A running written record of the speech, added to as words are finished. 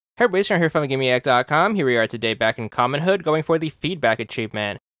Hey everybody, Sean here from VidGamiac.com. Here we are today back in Commonhood going for the feedback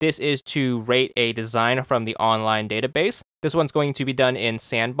achievement. This is to rate a design from the online database. This one's going to be done in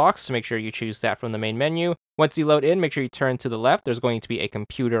Sandbox, so make sure you choose that from the main menu. Once you load in, make sure you turn to the left. There's going to be a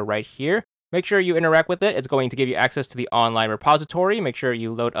computer right here. Make sure you interact with it. It's going to give you access to the online repository. Make sure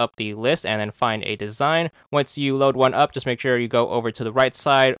you load up the list and then find a design. Once you load one up, just make sure you go over to the right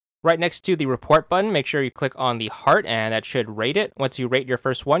side. Right next to the report button, make sure you click on the heart and that should rate it. Once you rate your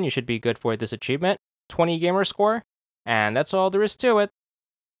first one, you should be good for this achievement. 20 gamer score. And that's all there is to it.